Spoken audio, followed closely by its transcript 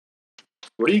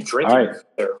What are you All drinking right.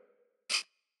 there?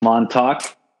 Montauk.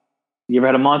 You ever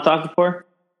had a Montauk before?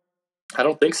 I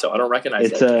don't think so. I don't recognize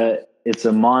that. It's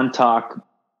a Montauk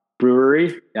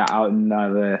brewery out in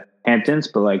the Hamptons,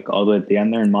 but like all the way at the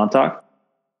end there in Montauk.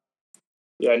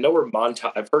 Yeah, I know where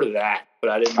Montauk. I've heard of that, but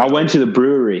I didn't. I went to the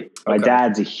brewery. My Okay.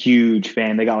 dad's a huge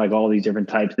fan. They got like all these different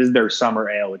types. This is their summer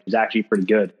ale, which is actually pretty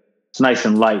good. It's nice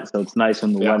and light, so it's nice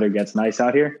when the weather gets nice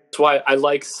out here. That's why I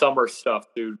like summer stuff,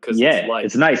 dude, because Yeah, it's light.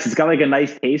 it's nice. It's got like a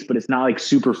nice taste, but it's not like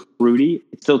super fruity.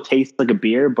 It still tastes like a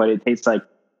beer, but it tastes like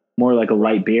more like a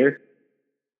light beer.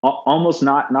 Almost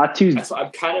not too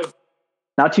I'm kind of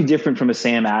not too different from a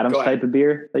Sam Adams type of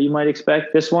beer that you might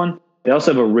expect. This one, they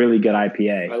also have a really good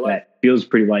IPA that feels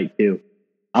pretty light too.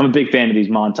 I'm a big fan of these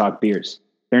Montauk beers.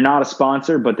 They're not a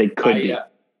sponsor, but they could be.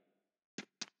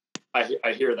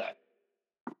 I hear that.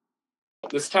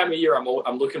 This time of year,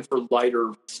 I'm looking for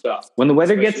lighter stuff. When the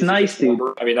weather gets nice, dude.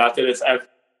 I mean, not that it's.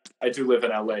 I do live in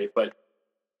LA, but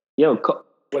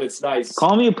when it's nice,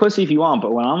 call me a pussy if you want.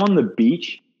 But when I'm on the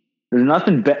beach, there's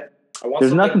nothing better.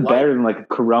 There's nothing better than like a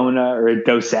Corona or a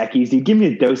Dos Equis. Dude, give me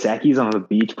a Dos Equis on the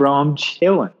beach, bro. I'm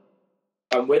chilling.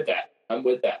 I'm with that.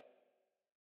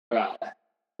 All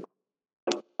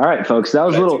right, folks. That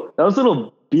was a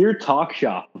little beer talk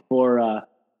shop before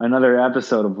another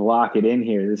episode of Lock It In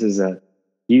here. This is a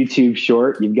YouTube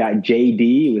short. You've got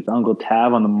JD with Uncle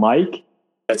Tav on the mic.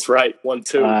 That's right. 1,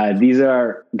 2. These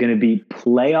are going to be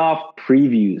playoff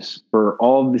previews for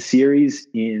all of the series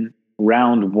in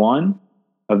round 1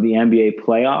 of the NBA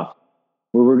playoff,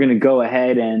 where we're going to go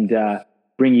ahead and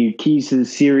bring you keys to the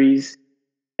series,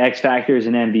 X Factors,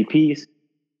 and MVPs.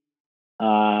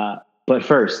 But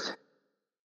first,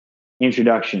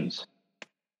 introductions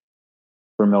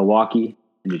for Milwaukee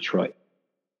and Detroit.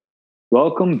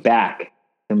 Welcome back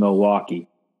to Milwaukee,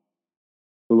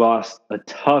 who lost a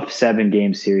tough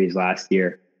 7-game series last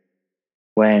year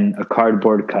when a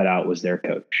cardboard cutout was their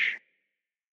coach.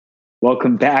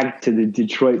 Welcome back to the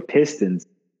Detroit Pistons,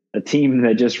 a team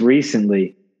that just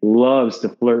recently loves to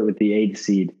flirt with the 8th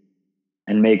seed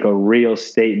and make a real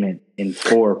statement in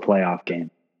 4 playoff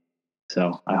games.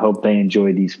 So I hope they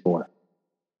enjoy these 4.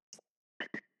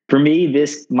 For me,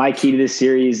 my key to this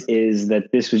series is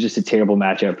that this was just a terrible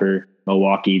matchup for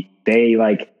Milwaukee.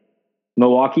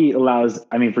 Milwaukee allows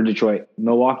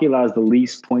the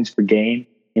least points per game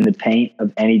in the paint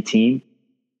of any team.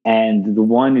 And the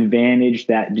one advantage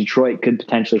that Detroit could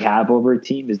potentially have over a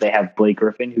team is they have Blake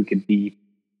Griffin, who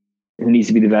needs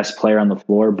to be the best player on the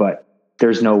floor, but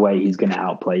there's no way he's going to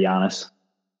outplay Giannis.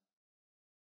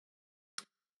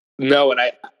 No, and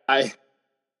I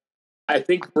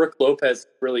think Brook Lopez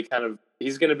really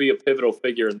he's going to be a pivotal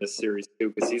figure in this series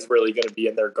too, because he's really going to be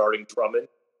in there guarding Drummond.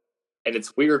 And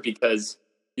it's weird because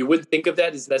you wouldn't think of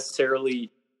that as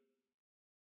necessarily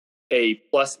a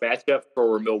plus matchup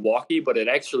for Milwaukee, but it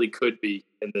actually could be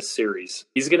in this series.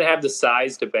 He's going to have the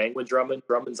size to bang with Drummond.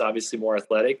 Drummond's obviously more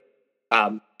athletic.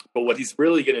 But what he's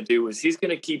really going to do is he's going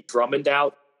to keep Drummond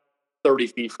out 30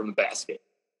 feet from the basket.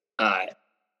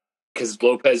 Because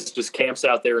Lopez just camps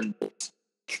out there and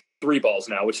 3 balls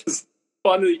now, which is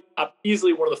funny,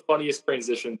 easily one of the funniest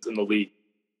transitions in the league.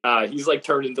 He's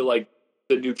turned into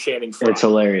the new Channing Frye. It's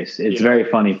hilarious. It's very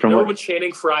funny. When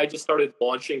Channing Frye just started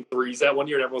launching threes that one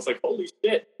year, and everyone's like, "Holy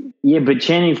shit!" Yeah, but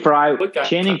Channing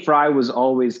Frye was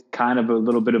always kind of a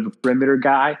little bit of a perimeter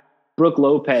guy. Brook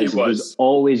Lopez was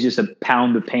always just a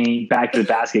pound the paint, back to the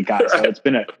basket guy. So it's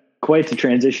been quite the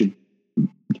transition.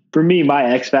 For me, my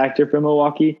X factor for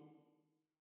Milwaukee,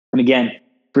 and again,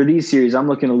 for these series, I'm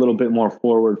looking a little bit more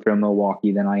forward for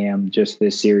Milwaukee than I am just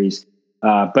this series.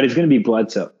 But it's going to be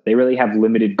Bledsoe. They really have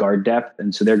limited guard depth,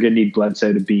 and so they're going to need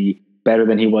Bledsoe to be better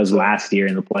than he was last year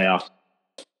in the playoffs.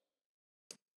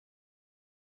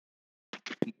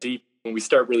 Deep, when we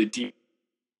start really deep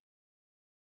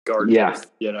guard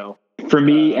depth, For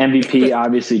me, MVP,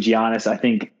 obviously Giannis. I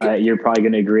think you're probably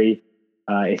going to agree.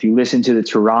 If you listen to the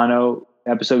Toronto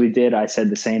episode we did, I said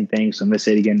the same thing, so I'm going to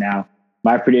say it again now.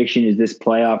 My prediction is this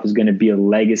playoff is going to be a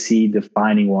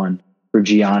legacy-defining one for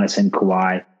Giannis and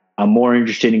Kawhi. I'm more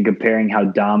interested in comparing how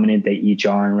dominant they each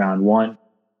are in round 1.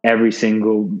 Every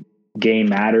single game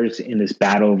matters in this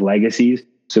battle of legacies.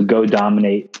 So go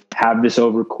dominate. Have this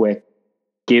over quick.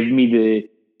 Give me the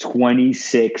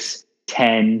 26,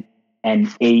 10,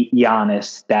 and 8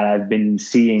 Giannis that I've been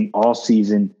seeing all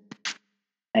season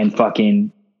and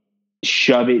fucking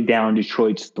shove it down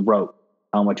Detroit's throat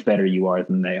how much better you are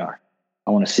than they are.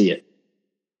 I want to see it.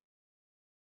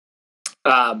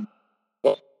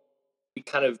 We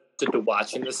kind of did to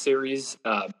watching this series,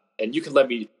 and you can let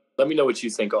me know what you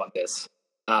think on this.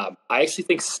 I actually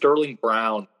think Sterling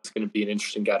Brown is going to be an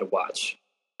interesting guy to watch.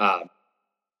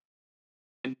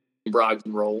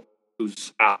 Brogdon role,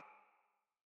 who's out.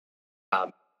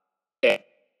 And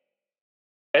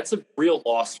that's a real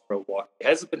loss for Milwaukee. It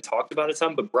hasn't been talked about a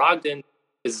ton, but Brogdon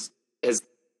has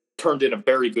turned in a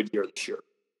very good year this year.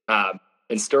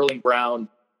 And Sterling Brown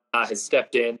has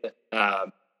stepped in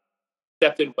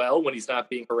well when he's not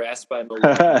being harassed by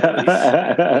Milwaukee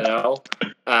police,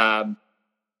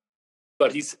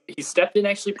 but he's stepped in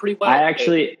actually pretty well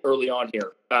early on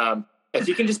here. If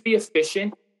he can just be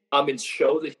efficient and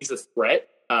show that he's a threat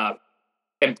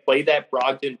and play that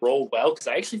Brogdon role well, because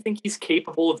I actually think he's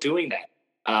capable of doing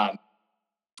that.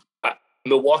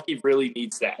 Milwaukee really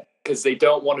needs that because they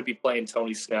don't want to be playing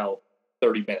Tony Snell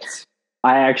 30 minutes.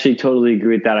 I actually totally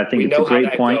agree with that. I think it's a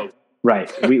great point. Goes.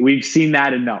 Right. We've seen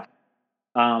that enough.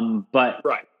 But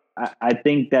right. I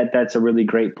think that's a really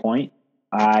great point.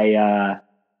 I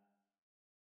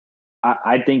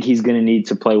think he's going to need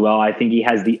to play well. I think he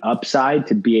has the upside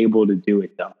to be able to do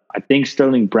it, though. I think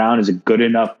Sterling Brown is a good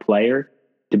enough player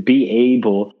to be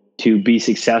able to be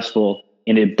successful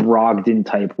in a Brogdon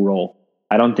type role.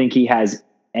 I don't think he has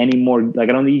any more. I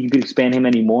don't think you could expand him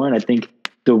anymore. And I think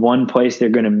the one place they're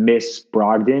going to miss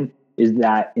Brogdon is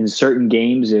that in certain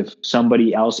games, if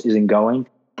somebody else isn't going,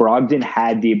 Brogdon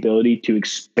had the ability to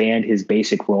expand his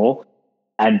basic role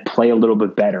and play a little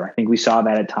bit better. I think we saw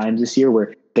that at times this year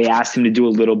where they asked him to do a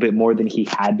little bit more than he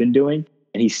had been doing,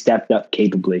 and he stepped up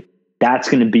capably. That's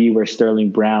going to be where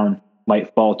Sterling Brown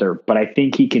might falter, but I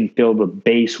think he can fill the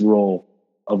base role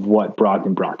of what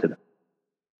Brogdon brought to them.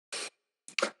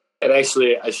 And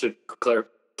actually, I should clarify,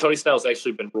 Tony Snell's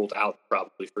actually been ruled out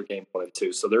probably for game 1 and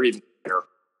 2, so they're even there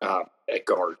at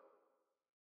guard.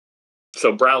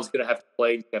 So Brown's going to have to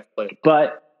play.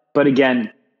 But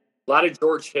again, a lot of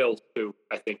George Hill too,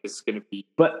 I think, is going to be.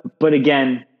 But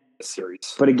again, a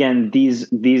series. But again,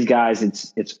 these guys,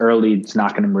 it's early. It's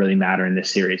not going to really matter in this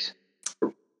series.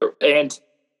 And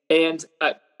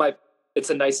it's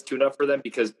a nice tune-up for them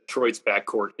because Detroit's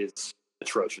backcourt is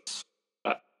atrocious.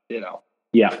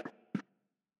 Yeah,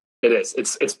 it is.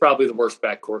 It's probably the worst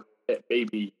backcourt,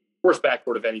 maybe worst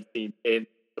backcourt of any team in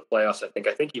the playoffs. I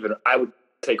think even I would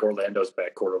take Orlando's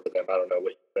backcourt over them. I don't know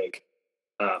what you think.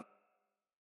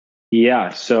 Yeah,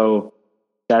 so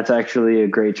that's actually a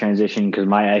great transition because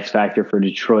my X factor for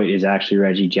Detroit is actually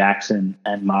Reggie Jackson,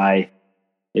 and my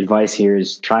advice here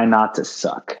is try not to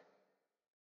suck.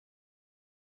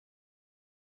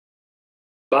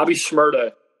 Bobby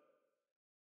Shmurda,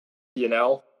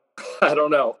 I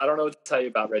don't know what to tell you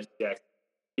about Reggie Jackson.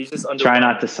 He's just try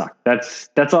not to suck. That's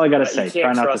all I got to say.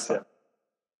 Try not to suck. Him.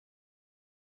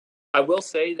 I will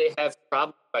say they have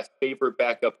probably my favorite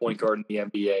backup point guard in the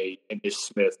NBA, and Ish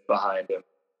Smith behind him,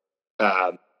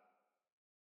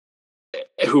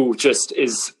 who just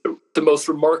is the most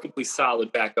remarkably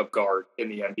solid backup guard in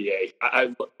the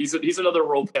NBA. He's another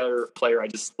role player I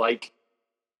just like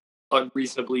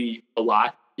unreasonably a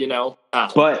lot,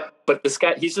 But this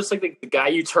guy, he's just like the guy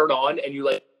you turn on and you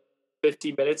like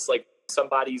 50 minutes, like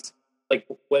somebody's like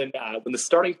when the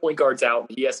starting point guard's out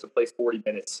and he has to play 40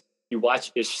 minutes. You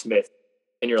watch Ish Smith,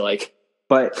 and you're like,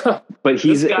 but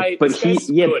he's an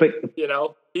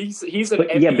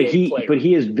NBA player. But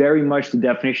he is very much the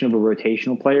definition of a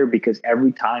rotational player because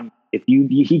every time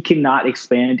he cannot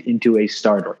expand into a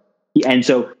starter, you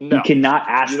cannot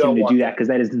ask him to do that because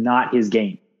that is not his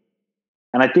game.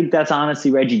 And I think that's honestly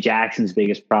Reggie Jackson's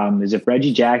biggest problem is if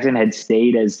Reggie Jackson had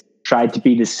tried to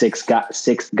be the sixth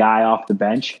guy off the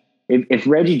bench. If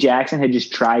Reggie Jackson had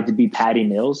just tried to be Patty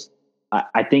Mills,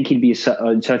 I think he'd be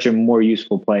such a more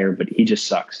useful player, but he just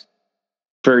sucks.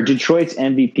 For Detroit's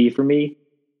MVP for me,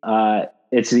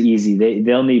 it's easy.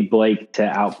 They'll need Blake to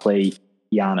outplay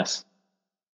Giannis.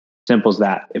 Simple as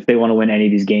that. If they want to win any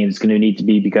of these games, it's going to need to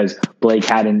be because Blake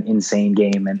had an insane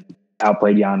game and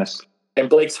outplayed Giannis. And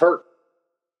Blake's hurt.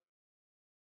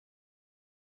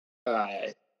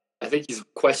 I think he's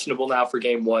questionable now for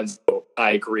game 1. So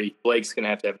I agree. Blake's going to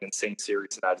have an insane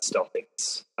series, and I just don't think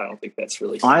that's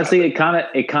really. Honestly, it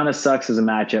kind of sucks as a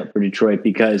matchup for Detroit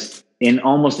because in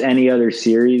almost any other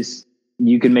series,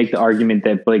 you can make the argument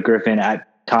that Blake Griffin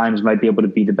at times might be able to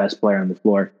be the best player on the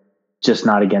floor, just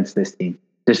not against this team.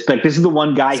 This is the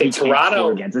one guy he can't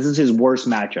score against. This is his worst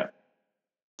matchup.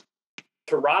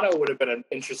 Toronto would have been an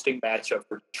interesting matchup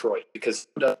for Detroit because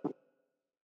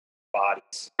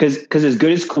bodies. Because as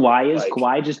good as Kawhi is,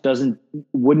 Kawhi just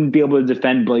wouldn't be able to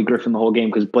defend Blake Griffin the whole game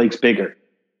because Blake's bigger.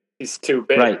 He's too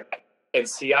big. Right. And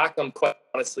Siakam, quite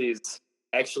honestly, is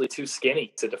actually too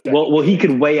skinny to defend. Well, he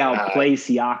could way outplay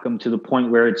Siakam to the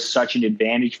point where it's such an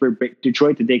advantage for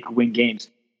Detroit that they could win games.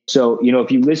 So,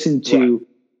 if you listen to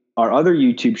our other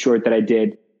YouTube short that I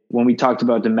did when we talked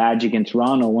about the Magic in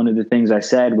Toronto, one of the things I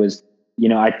said was,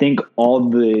 I think all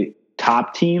the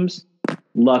top teams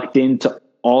lucked into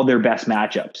all their best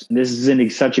matchups. And this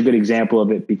is such a good example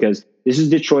of it because this is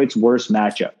Detroit's worst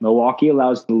matchup. Milwaukee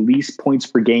allows the least points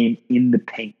per game in the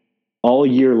paint all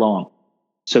year long.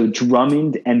 So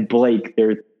Drummond and Blake,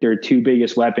 their two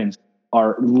biggest weapons,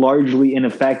 are largely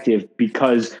ineffective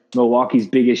because Milwaukee's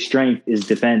biggest strength is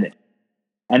defending.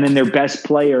 And then their best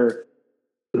player,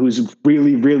 who's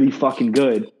really, really fucking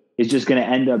good, is just going to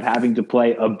end up having to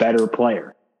play a better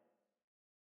player.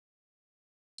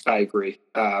 I agree.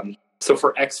 So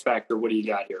for X Factor, what do you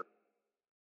got here?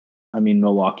 I mean,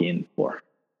 Milwaukee in 4.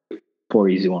 4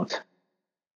 easy ones.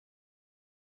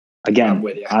 Again, I'm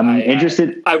with you. I'm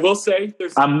interested. I will say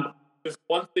there's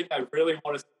one thing I really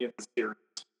want to see in this series.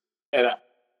 And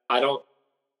I want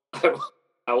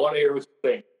to hear what you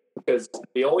think. Because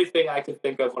the only thing I could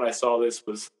think of when I saw this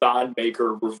was Thon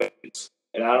Maker revenge.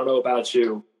 And I don't know about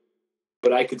you,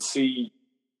 but I could see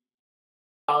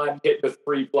Thon hitting a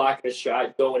 3, blocking a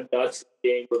shot, going nuts in the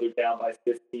game where they're down by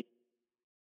 15.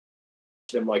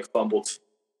 Them like fumbled.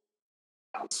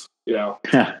 You know?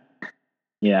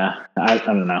 Yeah, I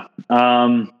don't know.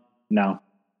 No.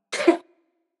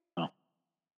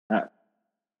 No.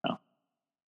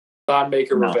 Thon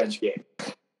Maker revenge game.